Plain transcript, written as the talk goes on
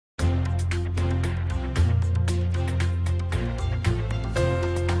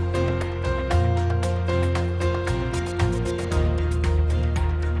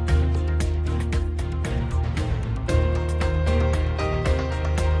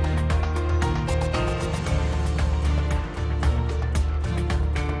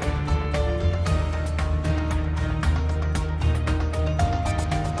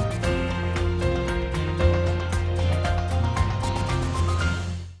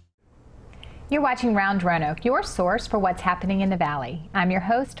You're watching Round Roanoke, your source for what's happening in the Valley. I'm your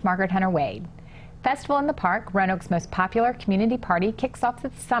host, Margaret-Hunter Wade. Festival in the Park, Roanoke's most popular community party, kicks off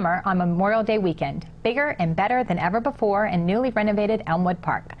this summer on Memorial Day weekend. Bigger and better than ever before in newly renovated Elmwood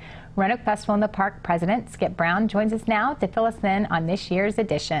Park. Roanoke Festival in the Park President Skip Brown joins us now to fill us in on this year's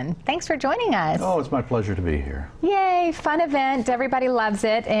edition. Thanks for joining us. Oh, it's my pleasure to be here. Yay, fun event. Everybody loves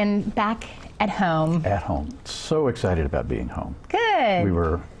it. And back at home. At home. So excited about being home. Good. We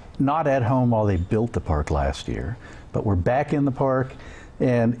were not at home while they built the park last year, but we're back in the park,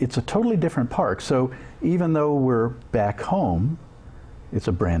 and it's a totally different park. So even though we're back home, it's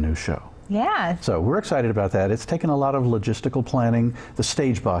a brand new show. Yeah. So we're excited about that. It's taken a lot of logistical planning. The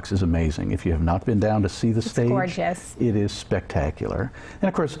stage box is amazing. If you have not been down to see the stage, gorgeous. It is spectacular. And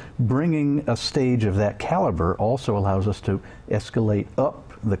of course, bringing a stage of that caliber also allows us to escalate up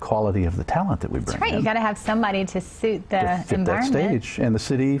the quality of the talent that we bring. That's right. You got to have somebody to suit the environment. That stage. And the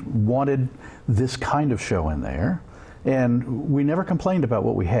city wanted this kind of show in there. And we never complained about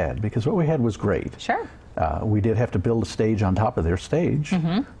what we had, because what we had was great. Sure. We did have to build a stage on top of their stage,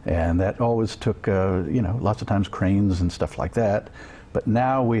 and that always took, you know, lots of times cranes and stuff like that. But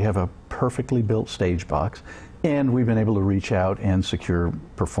now we have a perfectly built stage box, and we've been able to reach out and secure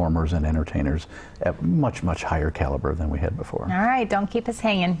performers and entertainers at much, much higher caliber than we had before. All right, don't keep us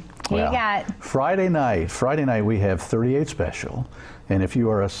hanging. Who you got? Friday night we have 38 Special, and if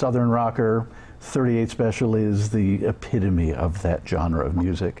you are a Southern rocker, 38 Special is the epitome of that genre of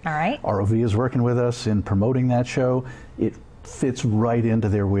music. All right. ROV is working with us in promoting that show. It fits right into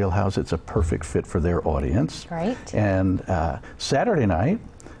their wheelhouse. It's a perfect fit for their audience. Right. And Saturday night,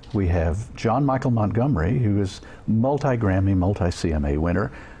 we have John Michael Montgomery, who is multi-Grammy, multi-CMA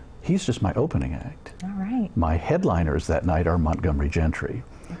winner. He's just my opening act. All right. My headliners that night are Montgomery Gentry.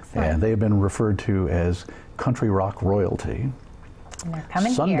 Excellent. And they have been referred to as country rock royalty. And they're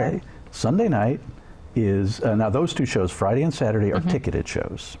coming here. Sunday night is, now those two shows, Friday and Saturday, are ticketed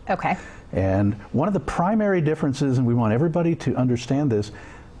shows. Okay. And one of the primary differences, and we want everybody to understand this,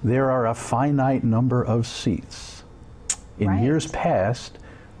 there are a finite number of seats. In years past,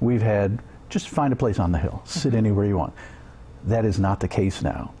 we've had, just find a place on the hill, sit anywhere you want. That is not the case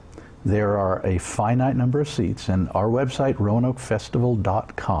now. There are a finite number of seats, and our website,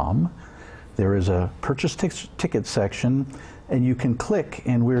 roanokefestival.com, there is a purchase ticket section, and you can click,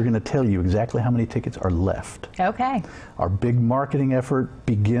 and we're going to tell you exactly how many tickets are left. Okay. Our big marketing effort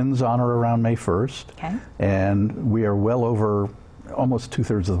begins on or around May 1st. Okay. And we are well over almost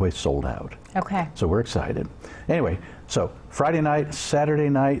 2/3 of the way sold out. Okay. So we're excited. Anyway, so Friday night, Saturday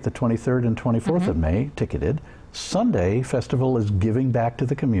night, the 23rd and 24th of May, ticketed. Sunday, Festival is giving back to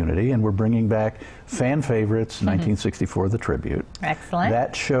the community, and we're bringing back fan favorites, 1964, The Tribute. Excellent.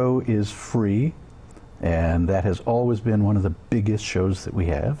 That show is free. And that has always been one of the biggest shows that we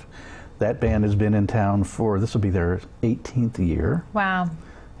have. That band has been in town for, this will be their 18th year. Wow.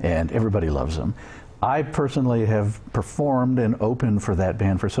 And everybody loves them. I personally have performed and opened for that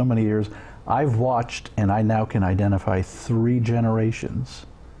band for so many years. I've watched, and I now can identify 3 generations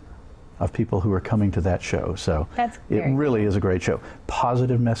of people who are coming to that show. So it really is a great show.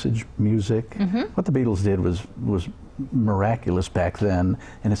 Positive message music. What the Beatles did was miraculous back then,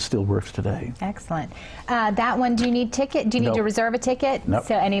 and it still works today. Excellent. That one, do you need ticket? Do you need to reserve a ticket? Nope.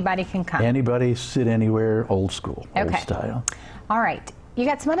 So anybody can come? Anybody, sit anywhere, old school, old style. All right. You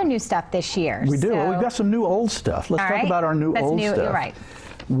got some other new stuff this year. We do. We've got some new old stuff. Let's talk about our new old stuff. You're right.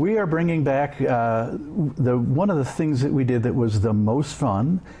 We are bringing back one of the things that we did that was the most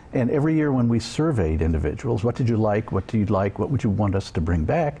fun, and every year when we surveyed individuals, what did you like, what do you like, what would you want us to bring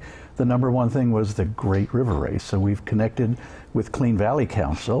back, the #1 thing was the Great River Race. So we've connected with Clean Valley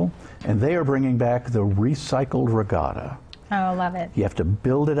Council, and they are bringing back the recycled regatta. Oh, I love it. You have to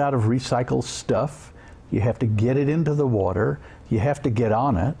build it out of recycled stuff, you have to get it into the water, you have to get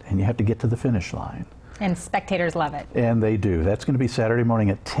on it, and you have to get to the finish line. And spectators love it. And they do. That's going to be Saturday morning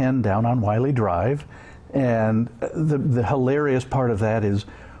at 10 down on Wiley Drive. And the hilarious part of that is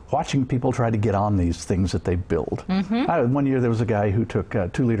watching people try to get on these things that they build. One year there was a guy who took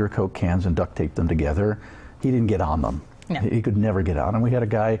 2-liter Coke cans and duct taped them together. He didn't get on them. No. He could never get on. And we had a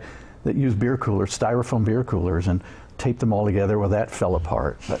guy that used beer coolers, styrofoam beer coolers, and taped them all together. Well, that fell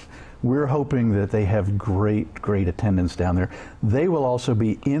apart. But we're hoping that they have great attendance down there. They will also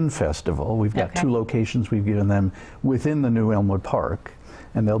be in Festival. We've got 2 locations we've given them within the new Elmwood Park,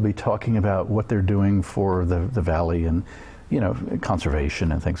 and they'll be talking about what they're doing for the valley and, you know,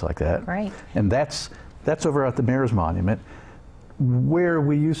 conservation and things like that. Right. And that's over at the Mayor's Monument, where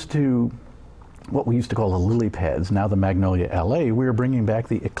we used to, what we used to call the lily pads, now the Magnolia LA. We're bringing back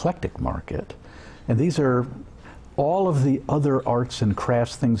the Eclectic Market, and these are all of the other arts and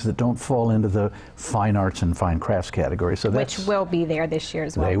crafts, things that don't fall into the fine arts and fine crafts category. So which will be there this year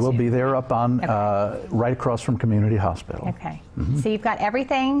as well. They will be there up on Okay. right across from Community Hospital. Okay. So you've got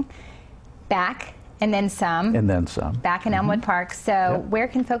everything back and then some. And then some. Back in Elmwood Park. So Yep. where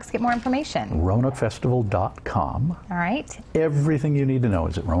can folks get more information? RoanokeFestival.com. All right. Everything you need to know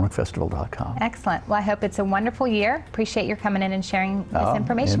is at RoanokeFestival.com. Excellent. Well, I hope it's a wonderful year. Appreciate your coming in and sharing this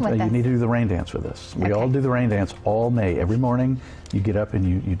information with You us. need to do the rain dance with us. We Okay. all do the rain dance all May. Every morning you get up and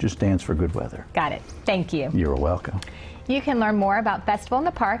you just dance for good weather. Got it. Thank you. You're welcome. You can learn more about Festival in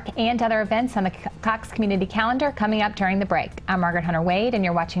the Park and other events on the Cox Community Calendar coming up during the break. I'm Margaret-Hunter Wade, and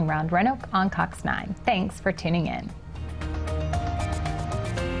you're watching Round Roanoke on Cox 9. Thanks for tuning in.